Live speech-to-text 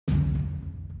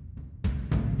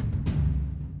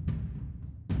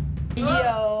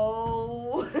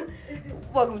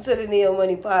Welcome to the Neo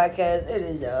Money Podcast. It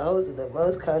is your host of the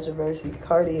most controversy,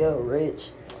 Kardiel Rich.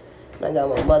 And I got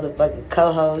my motherfucking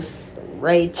co-host,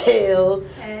 Rachel.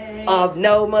 Hey. Of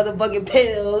no motherfucking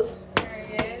pills.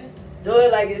 Period. Do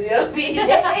it like it's your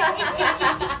B-Day.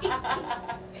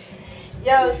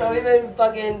 Yo, so we've been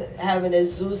fucking having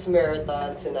this ZEUS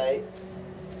marathon tonight.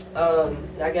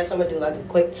 I guess I'm gonna do like a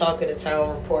quick talk of the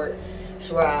town report.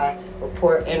 That's where I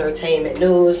report entertainment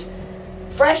news.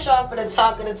 Fresh off of the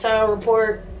talk of the town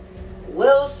report,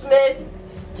 Will Smith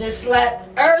just slapped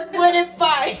Earth, Wind, and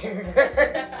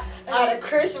Fire out of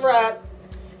Chris Rock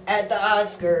at the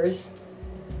Oscars.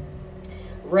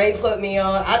 Ray put me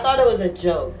on. I thought it was a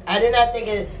joke. I did not think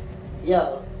it.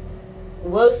 Yo,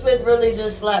 Will Smith really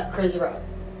just slapped Chris Rock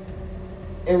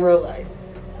in real life.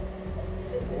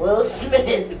 Will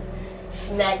Smith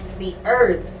smacked the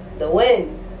earth, the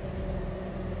wind.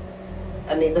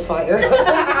 I need the fire.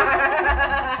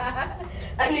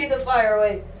 I need the fire.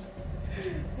 Wait.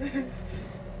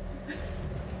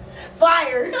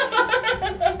 Fire.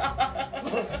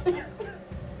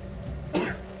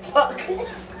 Fuck.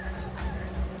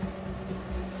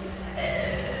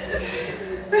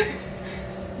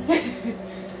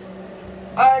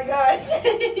 Alright, guys.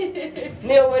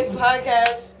 Neo Money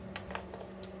Podcast.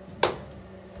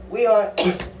 We on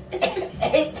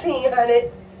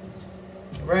 1800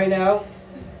 right now.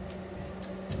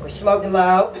 We're smoking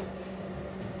loud.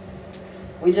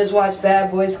 We just watched Bad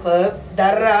Boys Club.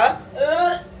 Da-da-da.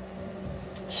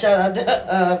 Shout out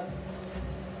to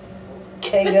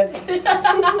K.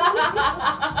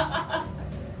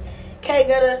 K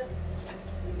got a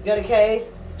K.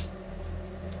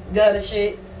 Got a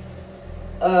shit.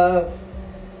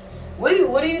 What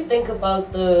do you think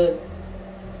about the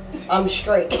I'm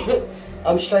straight?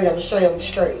 I'm straight.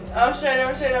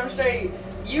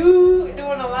 You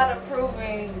doing a lot of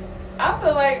proving. I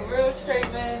feel like real straight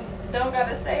men don't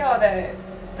gotta say all that.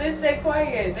 They stay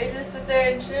quiet. They just sit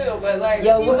there and chill. But like,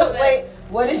 yo, wait,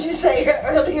 what did you say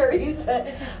earlier? You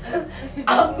said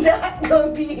I'm not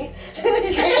gonna be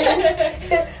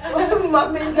my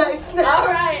midnight snack. All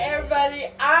right,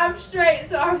 everybody, I'm straight,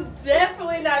 so I'm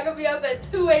definitely not gonna be up at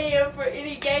 2 a.m. for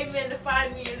any gay men to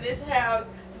find me in this house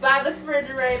by the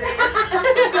refrigerator.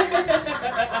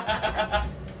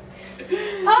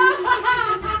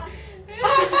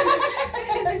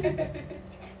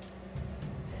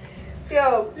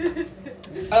 Yo,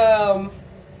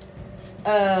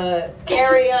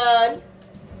 carry on.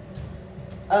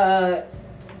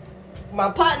 My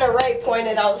partner Ray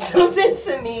pointed out something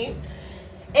to me,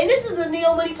 and this is the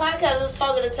Neo Money Podcast. That's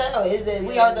talking to town. Is that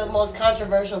we are the most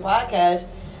controversial podcast.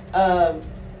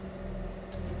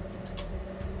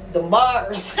 The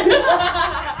bars.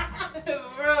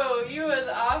 Bro, you was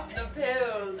off the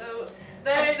pills.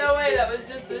 There ain't no way that was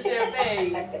just the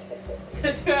champagne.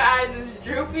 Because your eyes is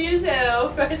droopy as hell,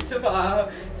 first of all.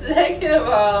 Second of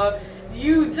all,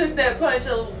 you took that punch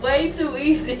way too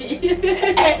easy.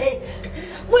 Hey,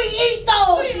 we eat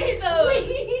those.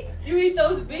 You eat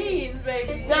those beans,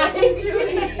 baby. Nah,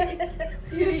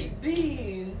 You eat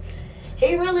beans.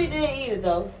 He really did eat it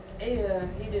though. Yeah,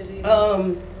 he did eat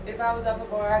it. If I was up a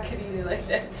bar, I could eat it like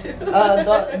that too.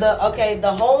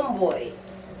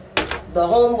 The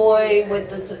homeboy with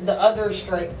the other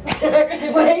straight.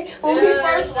 when we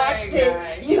first watched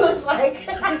it, you was like,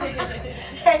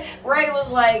 Ray was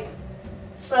like,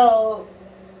 so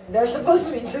there's supposed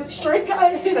to be 2 straight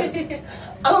guys? I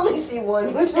only see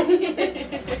one. Which one is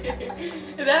it?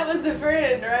 That was the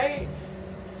friend, right?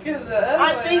 Because the other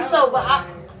I think so, but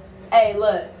hey,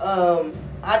 look,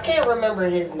 I can't remember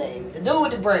his name. The dude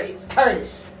with the braids,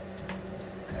 Curtis.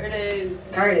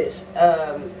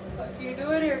 Fuck you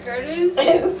doing here, Curtis?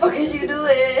 Fuck is you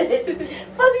doing?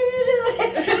 Fuck is you doing?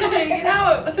 Get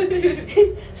out.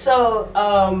 So,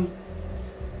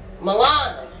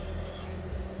 Milan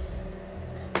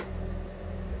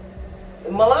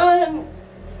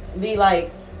be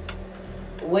like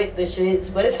with the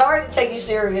shits, but it's hard to take you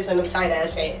serious in them tight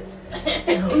ass pants.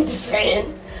 I'm just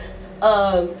saying.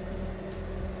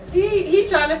 He's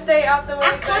trying to stay out the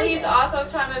way, but he's also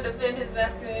trying to defend his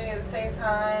masculinity at the same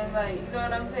time. Like, you know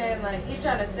what I'm saying? Like, he's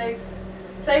trying to say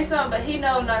something, but he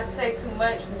knows not to say too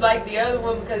much, like the other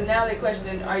one, because now they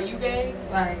question, are you gay?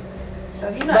 Like,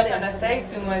 so he's not trying to say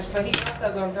too much, but he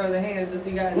also gonna throw the hands if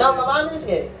he got. No, Milan is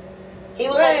gay. He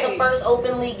was like the first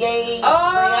openly gay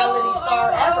reality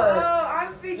star ever.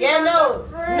 I'm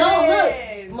look,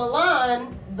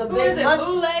 Milan, the big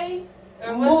Boulay?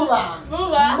 Moolah.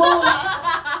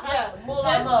 Yeah,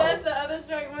 Moolah. That's the other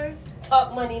straight one.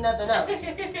 Talk money, nothing else.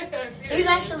 He's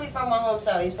actually from my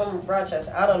hometown. He's from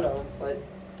Rochester. I don't know, but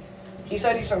he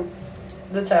said he's from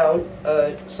the town.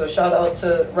 So shout out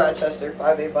to Rochester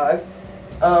 585.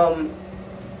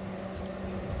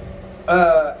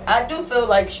 I do feel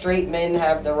like straight men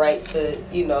have the right to,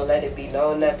 let it be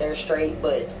known that they're straight,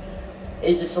 but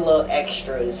it's just a little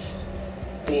extras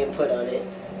being put on it.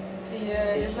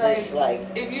 Yeah, it's just like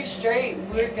if you're straight,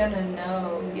 we're gonna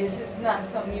know. It's just not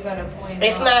something you gotta point.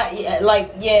 It's not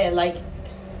like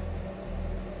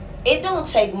it don't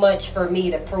take much for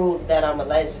me to prove that I'm a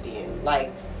lesbian.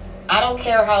 Like, I don't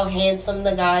care how handsome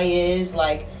the guy is,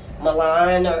 like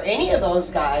Milan or any of those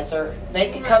guys, or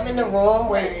they could come in the room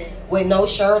with no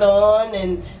shirt on,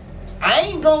 and I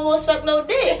ain't gonna suck no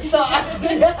dick. So,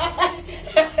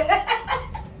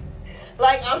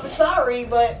 like, I'm sorry,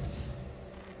 but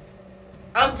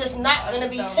I'm just not gonna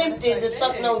be tempted to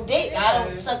suck no dick. I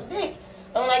don't suck dick.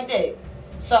 I don't like dick.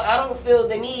 So I don't feel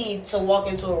the need to walk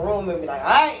into a room and be like, all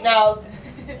right, now.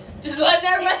 Just letting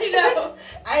everybody know.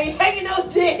 I ain't taking no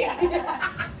dick.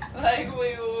 Like,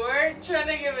 we weren't trying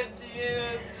to give it to you.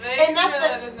 And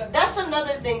that's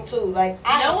another thing, too. Like,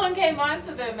 no one came on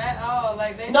to them at all.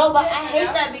 Like, they no, but I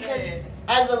hate that because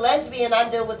as a lesbian, I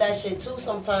deal with that shit, too,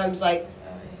 sometimes. Like,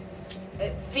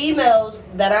 females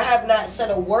that I have not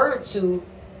said a word to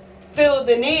feel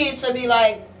the need to be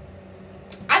like,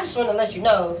 I just want to let you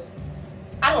know,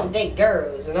 I don't date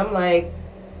girls. And I'm like,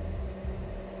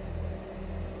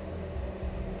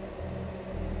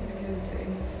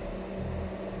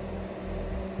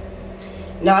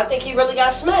 no, I think he really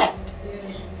got smacked.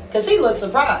 Because he looked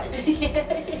surprised.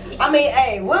 I mean,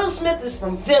 hey, Will Smith is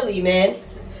from Philly, man.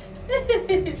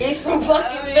 He's from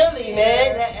fucking Philly,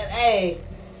 man. Hey,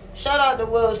 shout out to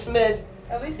Will Smith.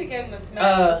 At least he gave him a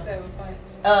smack instead of a punch.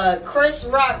 Chris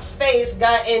Rock's face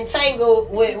got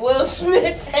entangled with Will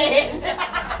Smith's hand.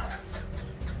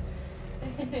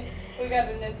 We got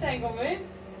an entanglement.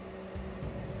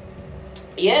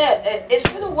 Yeah, it's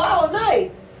been a wild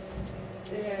night.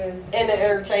 Yeah. In the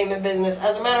entertainment business.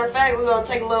 As a matter of fact, we're gonna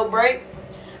take a little break.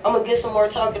 I'm gonna get some more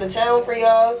talk of the town for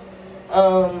y'all.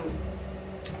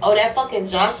 That fucking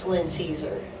Jocelyn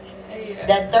teaser. Yeah.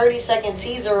 That 30-second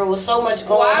teaser, it was so much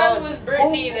going on. Why was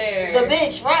Brittany there? The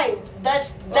bitch, right?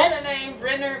 That's her name?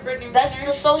 Brittany. That's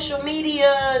the social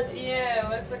media. Yeah,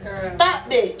 what's the girl? That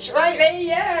bitch, right?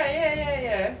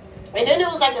 Yeah. And then it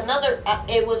was like another.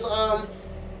 It was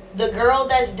the girl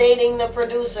that's dating the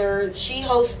producer. She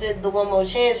hosted the One More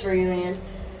Chance reunion.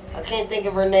 I can't think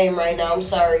of her name right now. I'm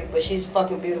sorry, but she's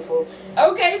fucking beautiful.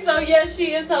 Okay, so yeah,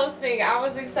 she is hosting. I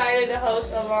was excited to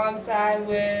host alongside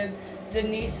with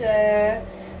Janisha,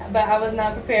 but I was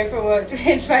not prepared for what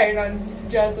transpired on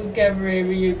Justin's Cabaret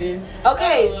reunion.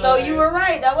 Okay, so you were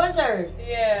right. That was her.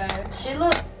 Yeah. She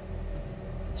looked.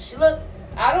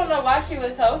 I don't know why she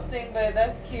was hosting, but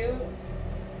that's cute.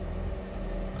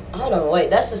 Hold on, wait.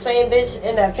 That's the same bitch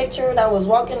in that picture that was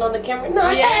walking on the camera? No,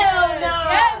 hell no.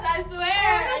 Yes, I swear.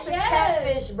 That's a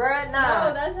catfish, bruh. Nah.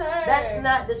 No, that's her. That's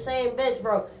not the same bitch,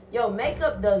 bro. Yo,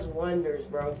 makeup does wonders,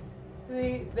 bro.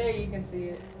 See, there you can see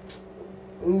it.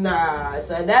 Nah,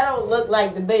 son. That don't look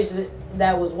like the bitch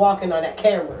that was walking on that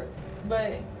camera.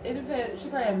 But it depends. She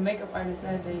probably had a makeup artist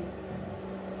that day.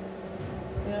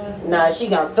 Yeah. Nah, she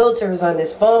got filters on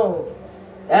this phone.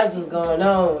 That's what's going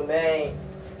on, man.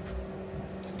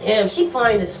 Damn, she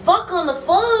fine as fuck on the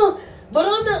phone, but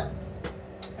on the...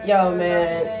 Yo,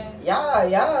 man.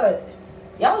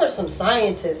 Y'all are some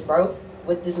scientists, bro.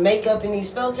 With this makeup and these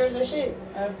filters and shit.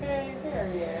 Okay,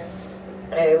 period.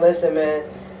 Hey, listen, man.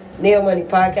 Neo Money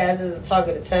Podcast is the talk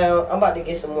of the town. I'm about to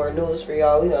get some more news for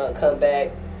y'all. We gonna come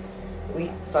back. We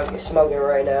fucking smoking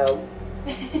right now.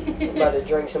 About to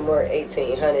drink some more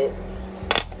 1800.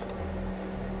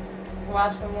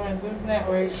 Watch some more ZEUS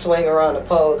Network. Swing around the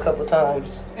pole a couple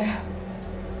times.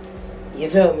 You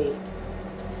feel me?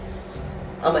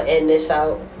 I'm gonna end this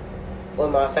out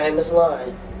with my famous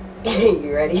line.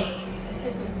 You ready?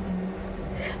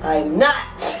 I'm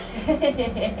not.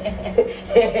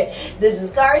 This is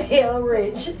Kardiel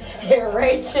Rich and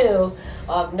Rachel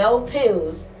of No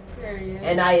Pills. Period.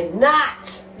 And I am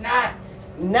not at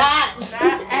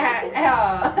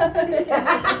all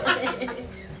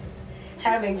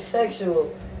having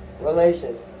sexual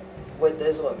relations with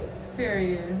this woman.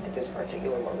 Period. At this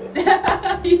particular moment.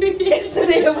 It's the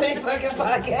Neo Money fucking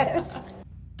podcast.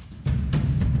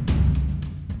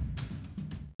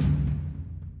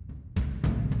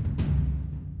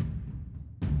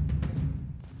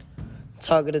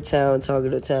 Talk of the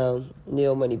town,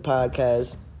 Neo Money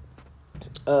podcast.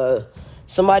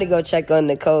 Somebody go check on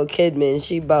Nicole Kidman.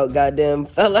 She about goddamn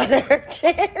fell out of her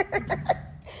chair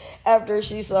after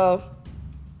she saw,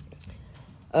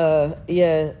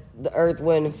 the Earth,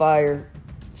 Wind, and Fire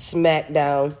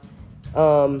smackdown.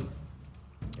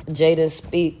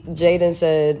 Jaden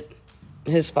said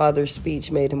his father's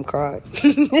speech made him cry.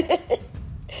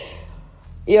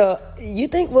 Yo, you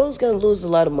think Will's gonna lose a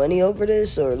lot of money over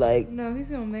this, or like? No, he's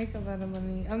gonna make a lot of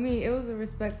money. I mean, it was a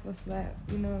respectful slap.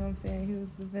 You know what I'm saying? He was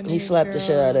defending. He slapped the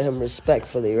shit out of him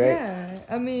respectfully, right? Yeah.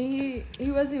 I mean,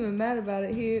 he wasn't even mad about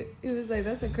it. He was like,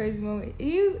 "That's a crazy moment."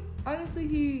 He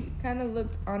kind of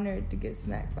looked honored to get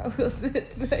smacked by Will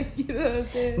Smith. Like, you know what I'm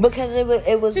saying? Because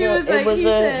he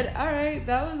said, "All right,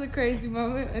 that was a crazy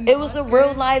moment." And it was a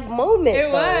real life moment.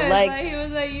 It though. was like he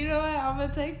was like, "You know what? I'm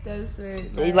gonna take that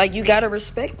shit." Like you gotta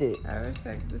respect it. I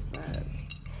respect the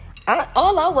slap.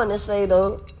 All I want to say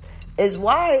though is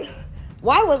why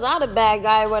was I the bad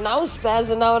guy when I was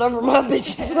spazzing out over my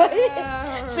bitches?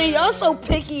 Like, see, y'all so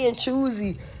picky and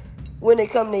choosy when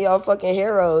it come to y'all fucking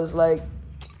heroes. Like,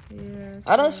 yeah,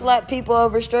 I done slap people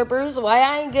over strippers. Why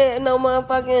I ain't getting no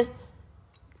motherfucking?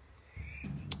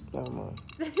 No more.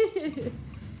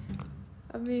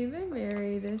 I mean, they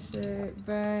married and shit,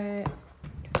 but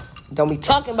don't be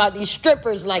talking about these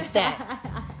strippers like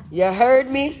that. You heard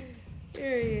me?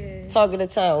 Period. Talk of the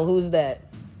town. Who's that?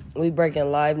 We breaking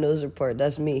live news report.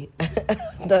 That's me.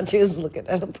 Thought you was looking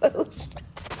at a post.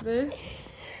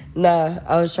 Nah,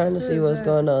 I was trying to see what's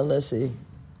going on. Let's see.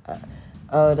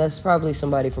 Oh, that's probably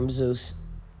somebody from ZEUS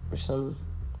or something.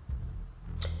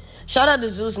 Shout out to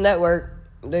ZEUS Network.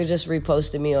 They just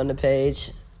reposted me on the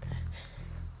page.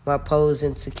 My pose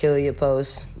and tequila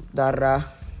post. Da-da.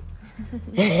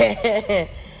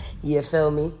 You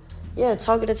feel me? Yeah,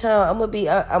 talk of the town. I'm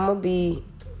gonna be.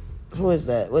 Who is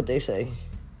that? What they say?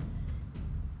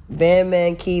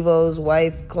 Bandman Kivo's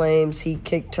wife claims he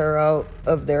kicked her out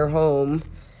of their home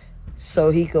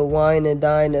so he could wine and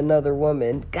dine another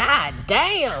woman. God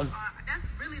damn. That's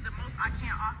really the most I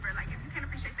can offer. Like, if you can't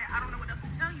appreciate that, I don't know what else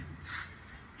to tell you.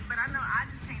 But I know I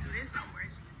just can't do this no more, G.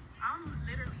 I'm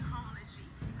literally homeless, G.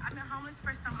 I've been homeless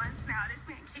for some months now. This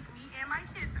man kicked me and my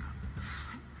kids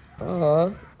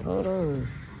out. Hold on.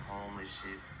 Some homeless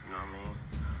shit, you know what I mean?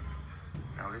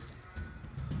 Now listen.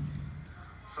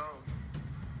 So,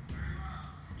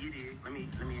 you did. Let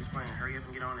me explain. Hurry up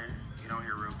and get on there. Get on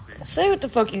here real quick. Say what the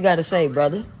fuck you gotta say,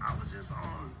 brother. I was just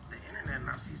on the internet and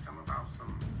I see something about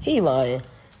some. He lying.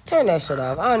 Turn that shit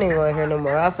off. I don't even want to hear no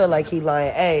more. I feel like he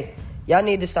lying. Hey, y'all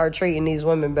need to start treating these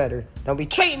women better. Don't be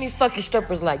treating these fucking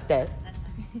strippers like that.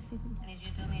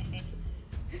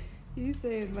 You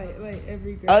saying like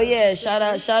every girl. Oh yeah, shout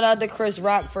out to Chris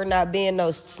Rock for not being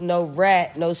no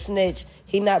rat, no snitch.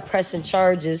 He not pressing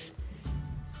charges.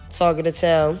 Talk of the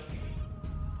town.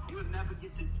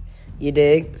 You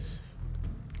dig?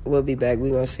 We'll be back.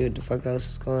 We gonna see what the fuck else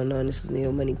is going on. This is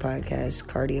Neo Money Podcast.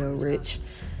 Kardiel, Rich,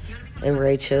 and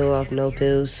Ray Chill off No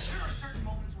Pills.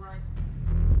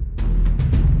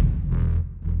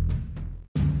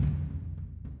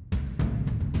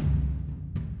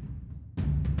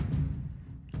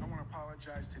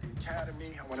 To the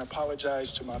Academy. I want to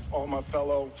apologize to all my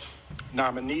fellow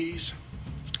nominees.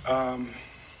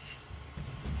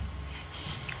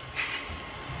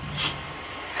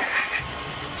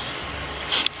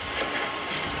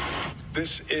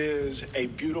 This is a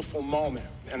beautiful moment,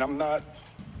 and I'm not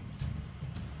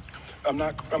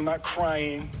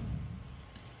crying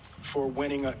for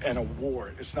winning an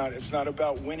award. It's not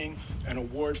about winning an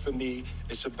award for me.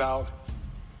 It's about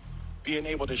being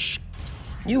able to.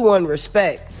 You won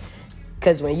respect.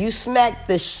 Because when you smack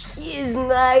the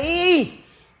shiznai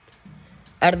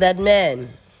out of that man,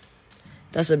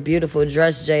 that's a beautiful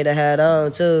dress Jada had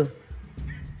on, too.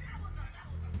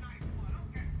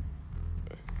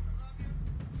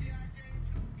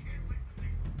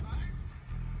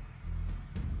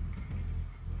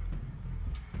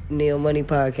 Neo Money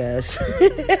Podcast.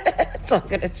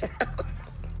 Talking to town.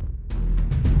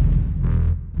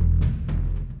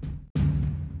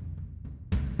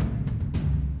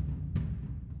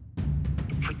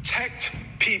 Protect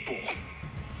people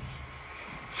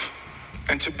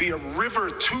and to be a river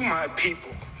to my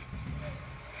people.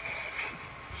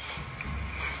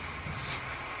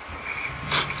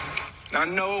 And I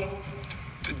know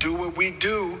to do what we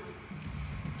do,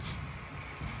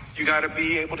 you got to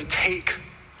be able to take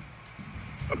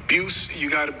abuse. You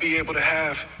got to be able to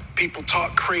have people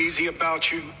talk crazy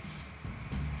about you.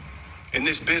 In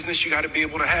this business, you got to be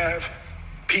able to have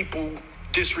people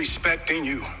disrespecting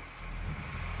you.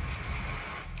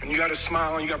 And you gotta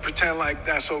smile and you gotta pretend like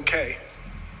that's okay.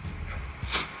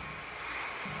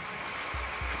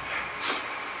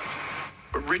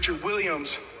 But Richard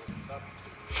Williams,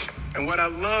 and what I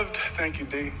loved, thank you,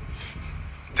 D.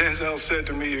 Denzel said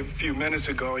to me a few minutes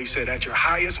ago, he said, at your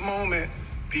highest moment,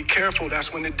 be careful,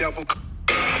 that's when the devil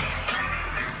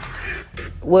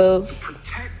Well,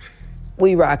 protect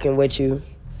We rocking with you.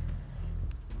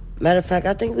 Matter of fact,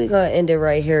 I think we're gonna end it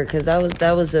right here because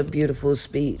that was a beautiful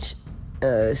speech.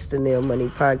 It's the Neil Money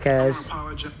Podcast.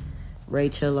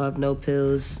 Rachel off No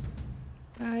Pills.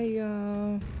 Bye,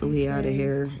 y'all. We out of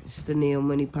here. It's the Neil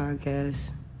Money Podcast.